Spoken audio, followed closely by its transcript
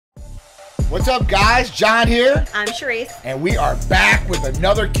What's up, guys? John here. I'm Sharisse. And we are back with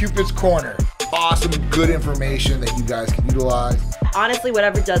another Cupid's Corner. Awesome, good information that you guys can utilize. Honestly,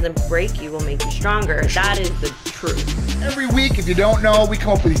 whatever doesn't break you will make you stronger. That is the truth. Every week, if you don't know, we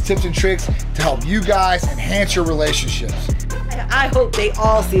come up with these tips and tricks to help you guys enhance your relationships. I hope they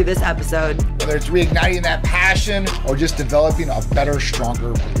all see this episode. Whether it's reigniting that passion or just developing a better,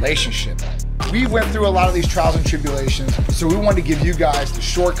 stronger relationship. We went through a lot of these trials and tribulations, so we wanted to give you guys the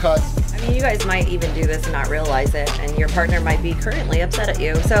shortcuts. I mean, you guys might even do this and not realize it, and your partner might be currently upset at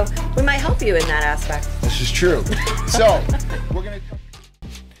you. So we might help you in that aspect. This is true. So we're gonna.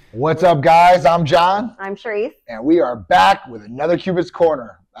 What's up, guys? I'm John. I'm Sharisse. And we are back with another Cupid's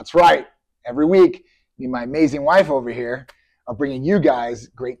Corner. That's right. Every week, me and my amazing wife over here are bringing you guys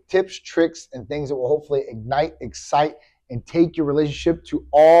great tips, tricks, and things that will hopefully ignite, excite, and take your relationship to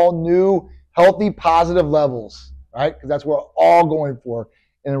all new, healthy, positive levels, right? Because that's what we're all going for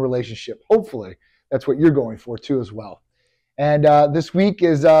in a relationship. Hopefully, that's what you're going for too as well. And this week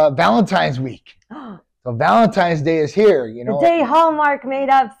is Valentine's week. So Valentine's Day is here, you know. The day Hallmark made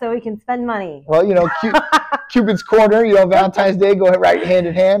up so we can spend money. Well, you know, Cupid's Corner, you know, Valentine's Day go right hand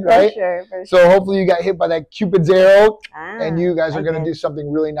in hand, right? For sure. So hopefully you got hit by that Cupid's arrow and you guys are going to do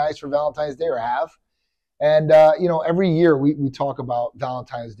something really nice for Valentine's Day or have. And, you know, every year we talk about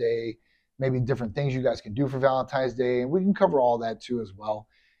Valentine's Day, maybe different things you guys can do for Valentine's Day, and we can cover all that too as well.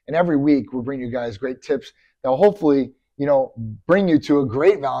 And every week we bring you guys great tips that will hopefully, you know, bring you to a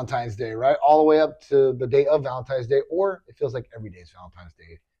great Valentine's Day, right? All the way up to the day of Valentine's Day, or it feels like every day is Valentine's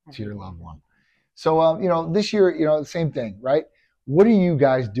Day to your loved one. So, you know, this year, you know, the same thing, right? What are you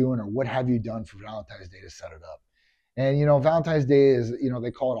guys doing, or what have you done for Valentine's Day to set it up? And, you know, Valentine's Day is, you know,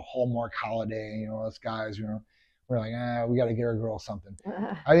 they call it a Hallmark holiday. You know, us guys, you know, we're like, we got to get our girl something.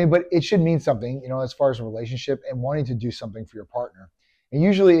 I mean, but it should mean something, you know, as far as a relationship and wanting to do something for your partner. And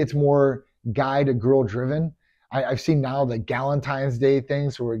usually it's more guy to girl driven. I've seen now the Valentine's Day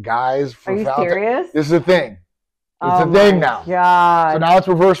things where guys for Are you Valentine's. serious? This is a thing. It's Oh a thing my now. God. So now it's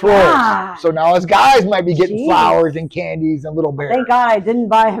reverse roles. So now us guys might be getting flowers and candies and little bears. Thank God I didn't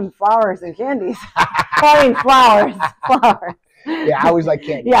buy him flowers and candies. I mean, flowers. Yeah, I always like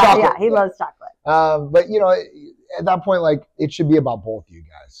candy. Yeah, Chocolate. yeah, he loves chocolate. But, you know, at that point, like, it should be about both of you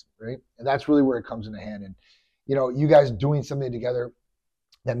guys, right? And that's really where it comes into hand. And, you know, you guys doing something together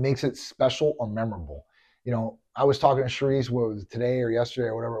that makes it special or memorable. You know, I was talking to Sharisse, what was it, today or yesterday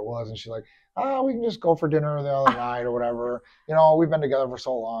or whatever it was, and she's like, oh, we can just go for dinner the other night or whatever. You know, we've been together for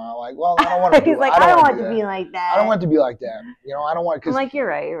so long. I'm like, well, I don't want to He's like, I don't want it to be like that. I don't want it to be like that. You know, I don't want it. I'm like, you're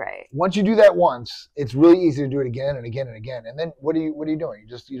right. Once you do that once, it's really easy to do it again and again and again. And then what are you doing?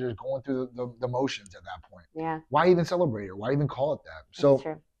 You're just going through the motions at that point. Yeah. Why even celebrate it? Why even call it that? That's So,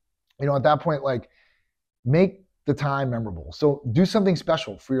 true. you know, at that point, like, make the time memorable. So do something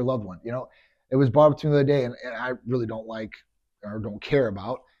special for your loved one. You know, it was brought up to me the other day, and I really don't like or don't care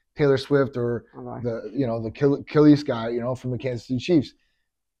about Taylor Swift or the Achilles guy, you know, from the Kansas City Chiefs.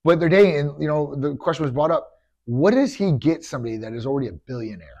 But their day, and you know, the question was brought up: what does he get somebody that is already a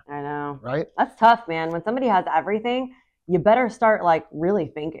billionaire? I know. Right? That's tough, man. When somebody has everything, you better start like really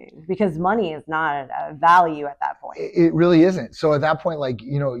thinking, because money is not a value at that point. It really isn't. So at that point, like,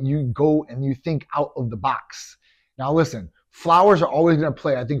 you know, you go and you think out of the box. Now listen. Flowers are always going to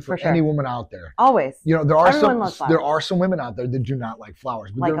play, I think, for sure. any woman out there. Always. You know, there are some women out there that do not like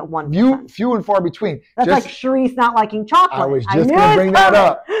flowers, but like they're 1%. few and far between. That's like Sharisse not liking chocolate. I was just going to bring that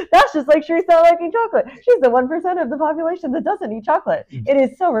up. That's just like Sharisse not liking chocolate. She's the 1% of the population that doesn't eat chocolate. It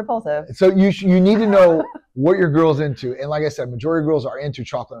is so repulsive. So you need to know what your girl's into, and like I said, majority of girls are into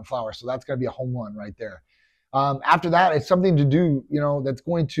chocolate and flowers, so that's going to be a home run right there. After that, it's something to do, you know, that's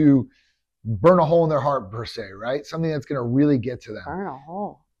going to burn a hole in their heart per se, right? Something that's going to really get to them. Burn a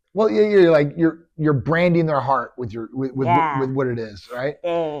hole. Well, you're branding their heart with what it is, right?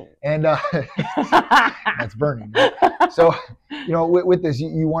 Dang. And that's burning. Right? So, you know, with this,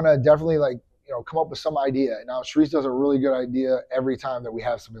 you want to definitely come up with some idea. Now, Sharisse does a really good idea every time that we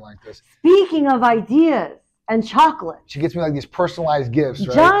have something like this. Speaking of ideas and chocolate, she gets me like these personalized gifts,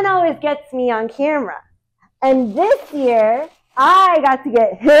 right? John always gets me on camera, and this year I got to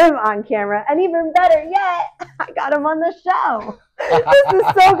get him on camera, and even better yet, I got him on the show. This is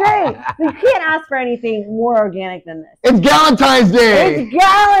so great. You can't ask for anything more organic than this. It's Valentine's Day.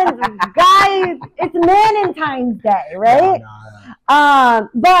 Guys, it's Valentine's Day, right? No.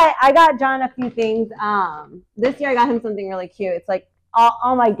 But I got John a few things. This year I got him something really cute. It's like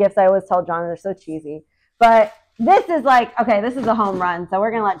all my gifts, I always tell John, they're so cheesy. But this is like, okay, this is a home run, so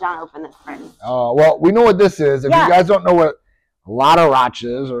we're going to let John open this for me. Oh, well, we know what this is. If you guys don't know what Laterach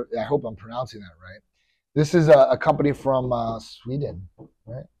is, or I hope I'm pronouncing that right. This is a company from Sweden,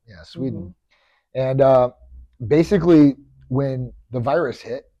 right? Yeah, Sweden. And basically, when the virus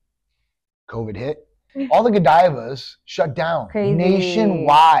hit, COVID hit, all the Godivas shut down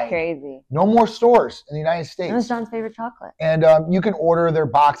nationwide. Crazy. No more stores in the United States. That was John's favorite chocolate. And you can order their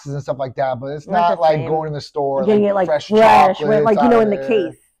boxes and stuff like that, but it's not like going to the store, getting it like fresh with, like, you know, in the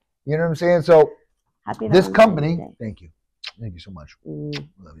case. You know what I'm saying? So this company, Day. thank you so much. I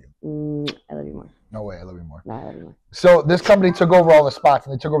love you. I love you more. No way, I love you more. No, I love you more. So this company took over all the spots,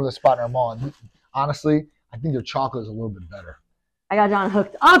 and they took over the spot in our mall. And honestly, I think their chocolate is a little bit better. I got John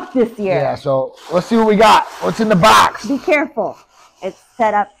hooked up this year. Yeah, so let's see what we got. What's in the box? Be careful. It's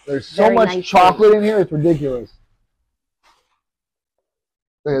set up. There's so much nicely. chocolate in here, it's ridiculous.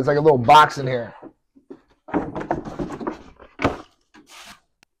 It's like a little box in here.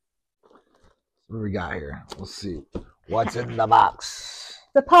 What do we got here? Let's see. What's in the box?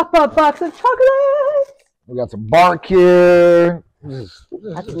 The pop-up box of chocolate. We got some bark here. That's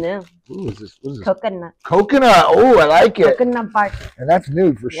new. What is this? Coconut. Coconut. Oh, I like it. Coconut bark. And that's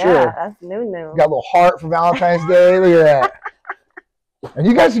new for sure. Yeah, that's new. Got a little heart for Valentine's Day. Look at that. And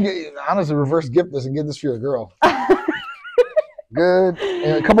you guys can get, honestly, reverse gift this and get this for your girl. Good.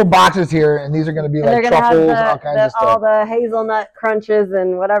 And a couple boxes here, and these are going to be like truffles, all kinds of stuff. All the hazelnut crunches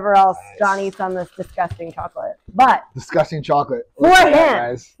and whatever else John eats on this disgusting chocolate. But disgusting chocolate. For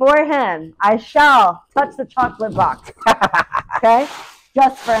him, I shall touch the chocolate box. Okay?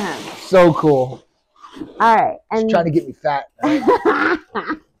 Just for him. So cool. All right. And just trying to get me fat. Right?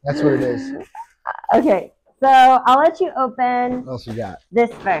 That's what it is. Okay. So I'll let you open What else we got? This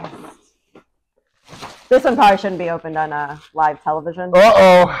first. This one probably shouldn't be opened on live television.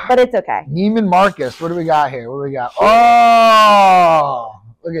 Uh-oh. But it's okay. Neiman Marcus. What do we got here? What do we got? Oh!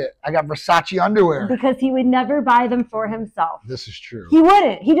 Look at it. I got Versace underwear. Because he would never buy them for himself. This is true. He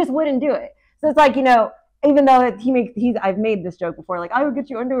wouldn't. He just wouldn't do it. So it's like, you know, even though I've made this joke before, like, I would get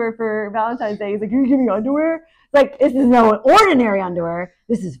you underwear for Valentine's Day. He's like, you give me underwear? It's like, this is no ordinary underwear.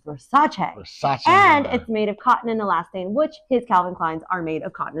 This is Versace. Versace and underwear. It's made of cotton and elastane, which his Calvin Kleins are made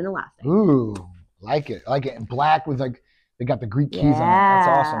of cotton and elastane. Ooh, like it. Like it. And black with, like, they got the Greek keys on it. That's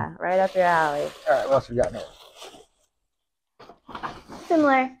awesome. Right up your alley. All right, what else we got now?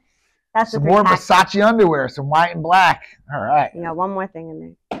 Similar. That's some more Versace underwear, some white and black. All right. You got one more thing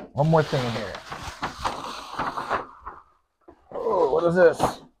in there. One more thing in here. Oh, what is this?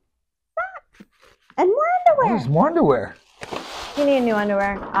 And more underwear. There's more underwear. You need new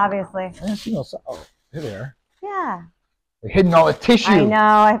underwear, obviously. I didn't see no. Oh, here they are. Yeah. They're hidden all the tissue. I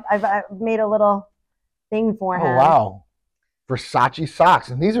know. I've made a little thing for him. Oh, wow. Versace socks.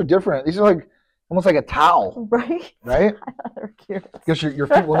 And these are different. These are like almost like a towel. Right? Right? I thought they were cute. Because your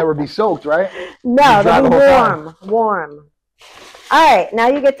feet will never be soaked, right? No, they'll be warm. All right. Now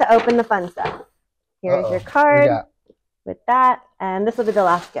you get to open the fun stuff. Here's your card with that. And this will be the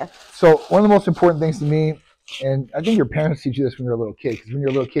last gift. So one of the most important things to me, and I think your parents teach you this when you're a little kid, because when you're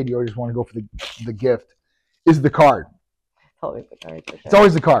a little kid, you always just want to go for the gift, is the card. It's always the card. For sure. It's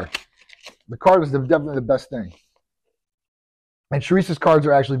always the card. The card is definitely the best thing. And Sharisse's cards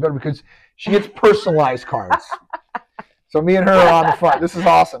are actually better because she gets personalized cards. So me and her are on the front. This is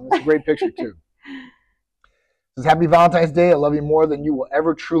awesome. It's a great picture too. It says, Happy Valentine's Day. I love you more than you will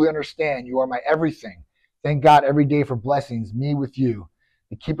ever truly understand. You are my everything. Thank God every day for blessings, me with you.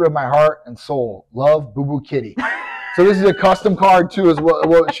 The keeper of my heart and soul. Love, Boo Boo Kitty. So this is a custom card too, is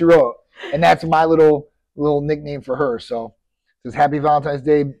what she wrote. And that's my little nickname for her. So it says, Happy Valentine's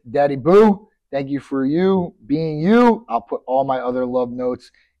Day, Daddy Boo. Thank you for you being you. I'll put all my other love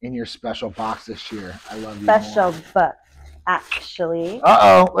notes in your special box this year. I love you. Special book, actually.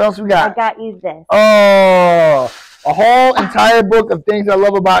 Uh-oh. What else we got? I got you this. Oh, a whole entire book of things I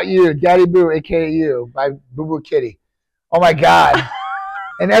love about you, Daddy Boo, a.k.a. you, by Boo Boo Kitty. Oh, my God.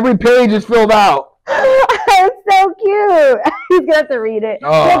 And every page is filled out. It's so cute. He's going to have to read it.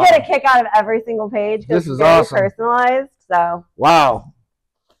 Oh. He'll get a kick out of every single page. This is very awesome. Personalized. So. Wow.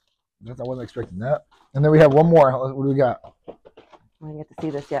 I wasn't expecting that. And then we have one more. What do we got? I didn't get to see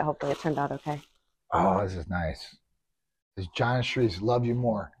this yet. Hopefully it turned out okay. Oh, this is nice. This John and Sharisse, love you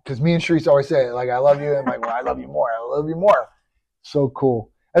more. Because me and Sharisse always say, like, I love you. And I'm like, well, I love you more. I love you more. So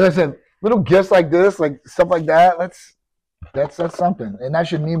cool. As I said, little gifts like this, like stuff like that, that's something. And that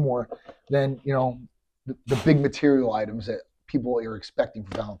should mean more than, you know, the big material items that people are expecting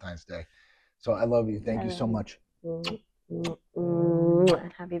for Valentine's Day. So I love you. Thank you so much.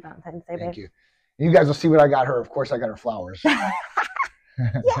 Happy Valentine's Day, babe. Thank you. And you guys will see what I got her. Of course, I got her flowers. Yeah,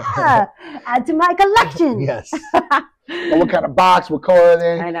 add to my collection. Yes. Well, what kind of box? What color are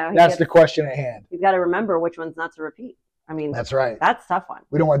they? I know. That's the question at hand. You've got to remember which ones not to repeat. I mean, that's right. That's a tough one.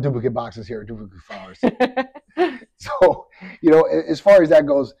 We don't want duplicate boxes here, duplicate flowers. So, you know, as far as that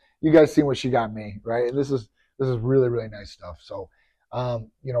goes, you guys seen what she got me, right? And this is really, really nice stuff. So,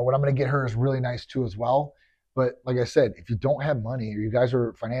 you know, what I'm going to get her is really nice too as well. But like I said, if you don't have money or you guys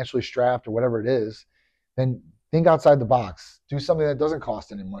are financially strapped or whatever it is, then think outside the box. Do something that doesn't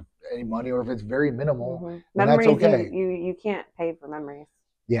cost any money, or if it's very minimal, then memories, that's okay. You can't pay for memories.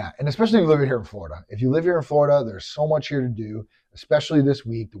 Yeah, and especially if you live here in Florida. If you live here in Florida, there's so much here to do, especially this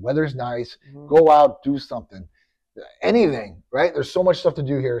week. The weather's nice. Go out, do something. Anything, right? There's so much stuff to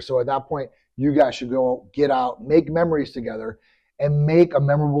do here. So at that point, you guys should go get out, make memories together, and make a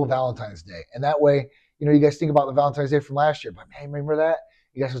memorable Valentine's Day. And that way, you know, you guys think about the Valentine's Day from last year, but hey, remember that?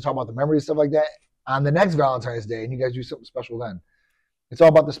 You guys can talk about the memories, stuff like that on the next Valentine's Day, and you guys do something special then. It's all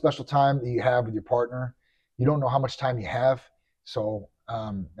about the special time that you have with your partner. You don't know how much time you have. So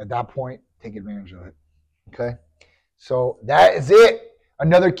at that point, take advantage of it. Okay? So that is it.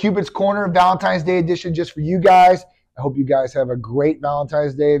 Another Cupid's Corner Valentine's Day edition just for you guys. I hope you guys have a great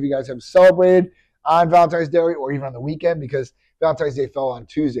Valentine's Day. If you guys have celebrated on Valentine's Day or even on the weekend, because Valentine's Day fell on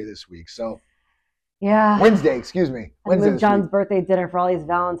Tuesday this week. So yeah, Wednesday, excuse me. Wednesday. I moved John's birthday dinner for all these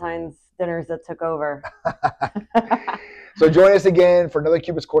Valentine's dinners that took over. So join us again for another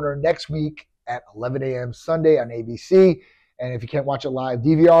Cupid's Corner next week at 11 a.m. Sunday on ABC. And if you can't watch it live,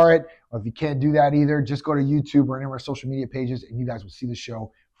 DVR it. Or if you can't do that either, just go to YouTube or any of our social media pages, and you guys will see the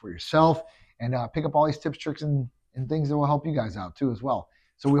show for yourself. And pick up all these tips, tricks, and things that will help you guys out too as well.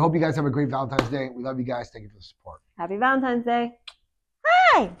 So we hope you guys have a great Valentine's Day. We love you guys. Thank you for the support. Happy Valentine's Day.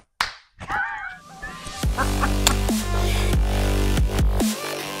 Hi.